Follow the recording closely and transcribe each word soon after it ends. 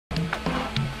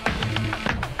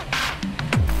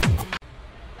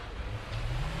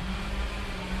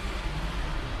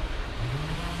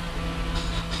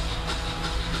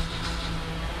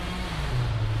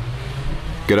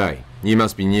G'day, you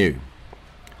must be new.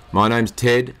 My name's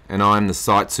Ted and I'm the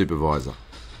site supervisor.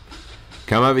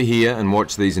 Come over here and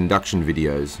watch these induction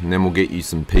videos and then we'll get you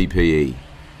some PPE.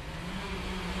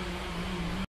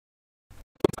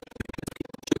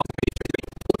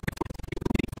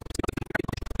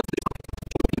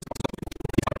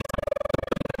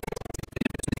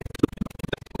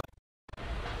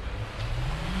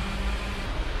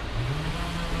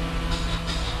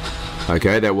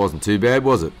 Okay, that wasn't too bad,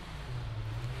 was it?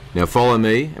 Now follow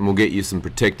me and we'll get you some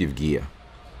protective gear.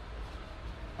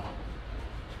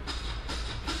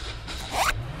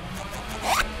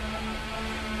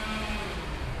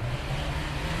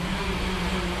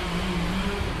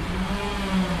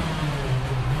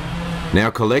 Now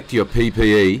collect your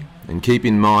PPE and keep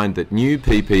in mind that new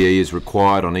PPE is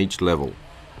required on each level.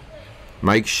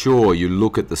 Make sure you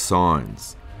look at the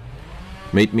signs.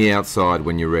 Meet me outside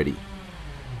when you're ready.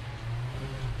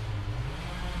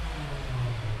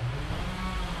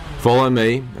 Follow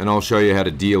me and I'll show you how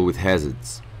to deal with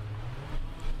hazards.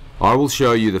 I will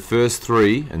show you the first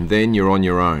three and then you're on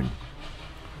your own.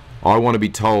 I want to be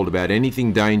told about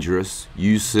anything dangerous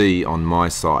you see on my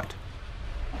site.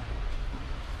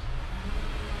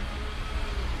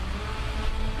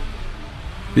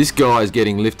 This guy is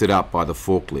getting lifted up by the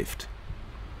forklift.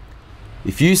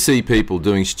 If you see people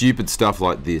doing stupid stuff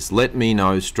like this, let me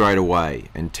know straight away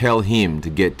and tell him to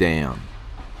get down.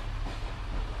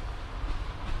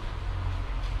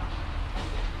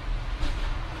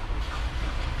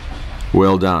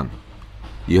 Well done.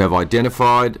 You have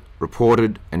identified,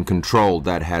 reported and controlled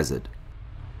that hazard.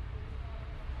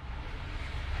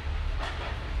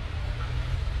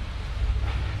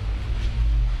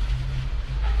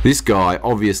 This guy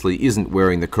obviously isn't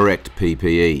wearing the correct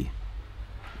PPE.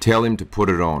 Tell him to put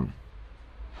it on.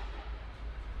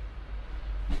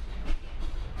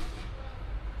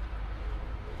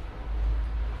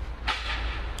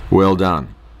 Well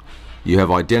done. You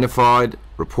have identified,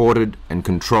 reported and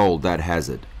controlled that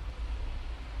hazard.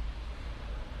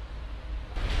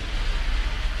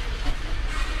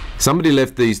 Somebody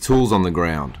left these tools on the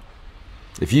ground.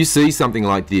 If you see something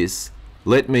like this,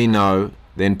 let me know,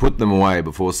 then put them away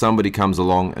before somebody comes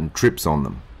along and trips on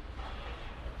them.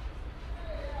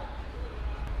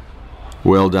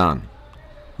 Well done.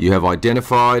 You have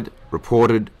identified,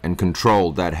 reported and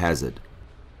controlled that hazard.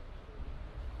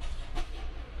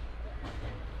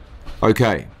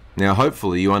 Okay, now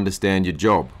hopefully you understand your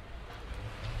job.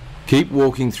 Keep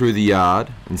walking through the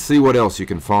yard and see what else you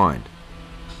can find.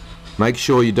 Make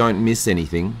sure you don't miss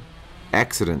anything.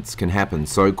 Accidents can happen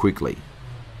so quickly.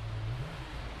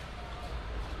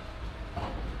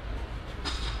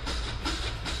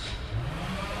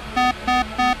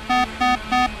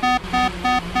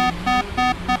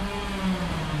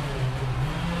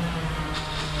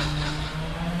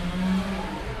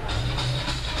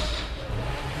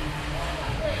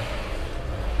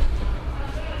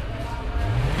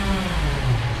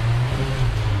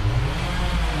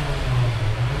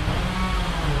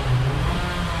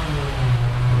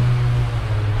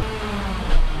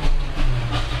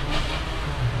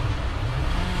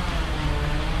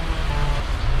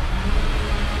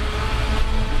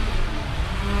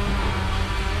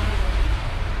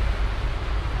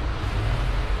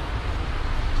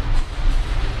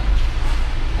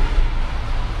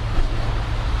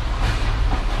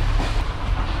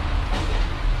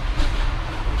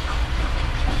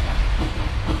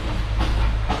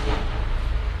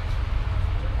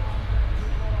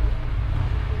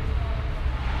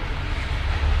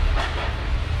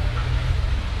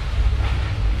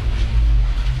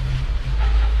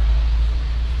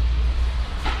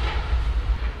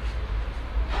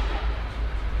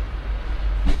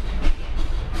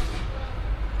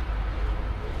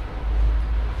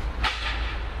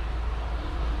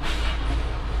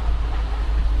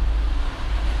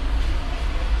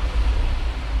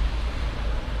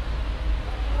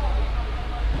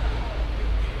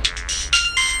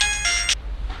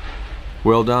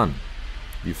 Well done.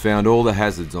 You've found all the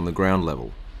hazards on the ground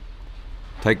level.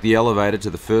 Take the elevator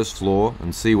to the first floor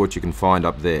and see what you can find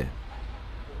up there.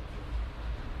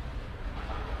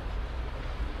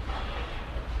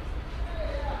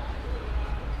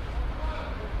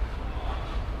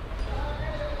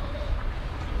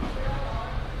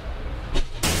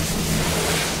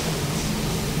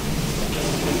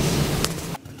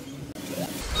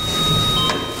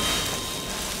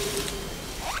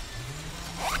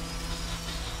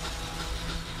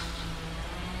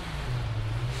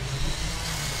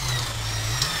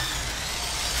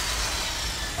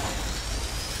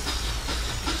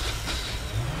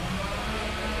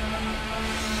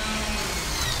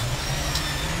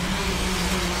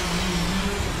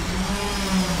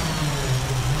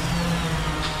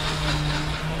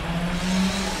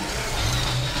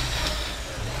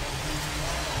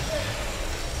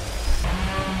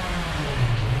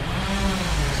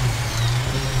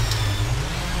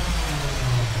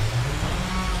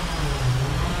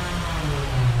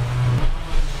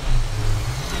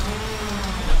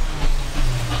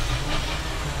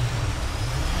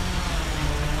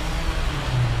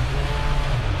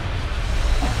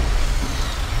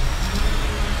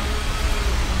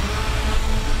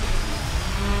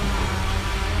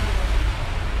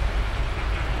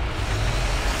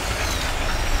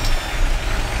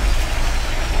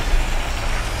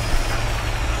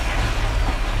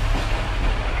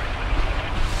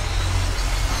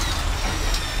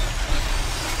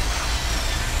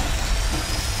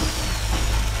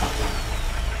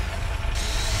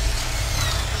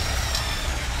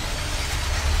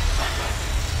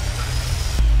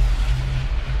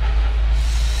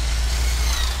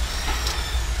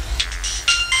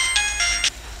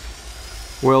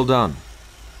 Well done.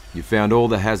 You found all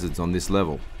the hazards on this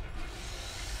level.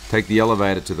 Take the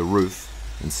elevator to the roof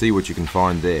and see what you can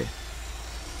find there.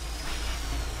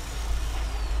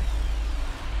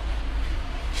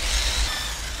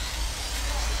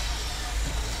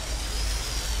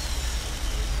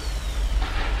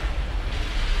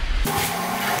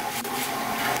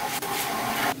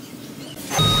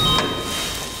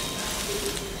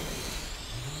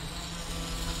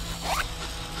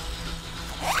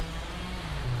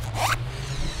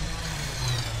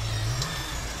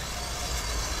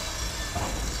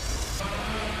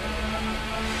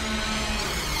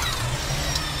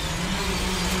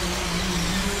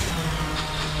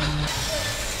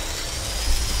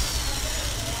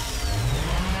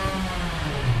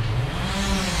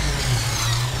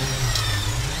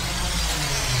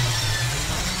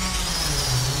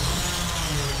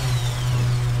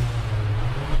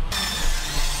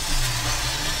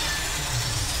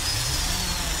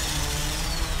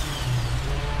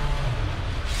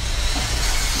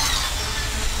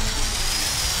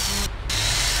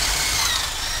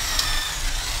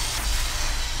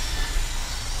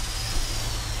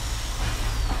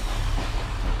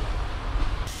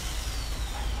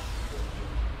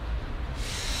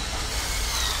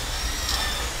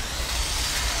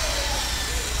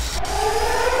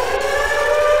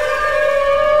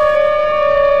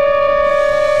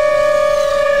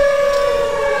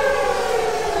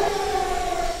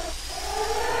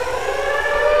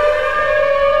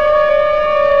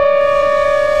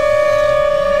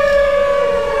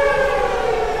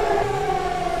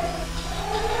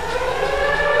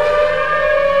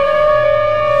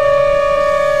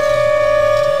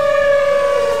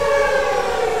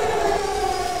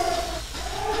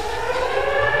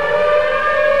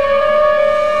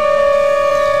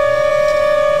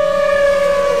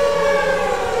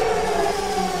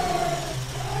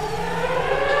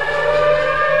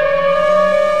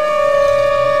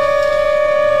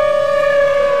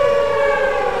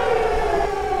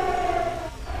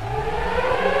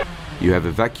 You have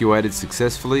evacuated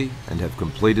successfully and have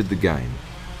completed the game.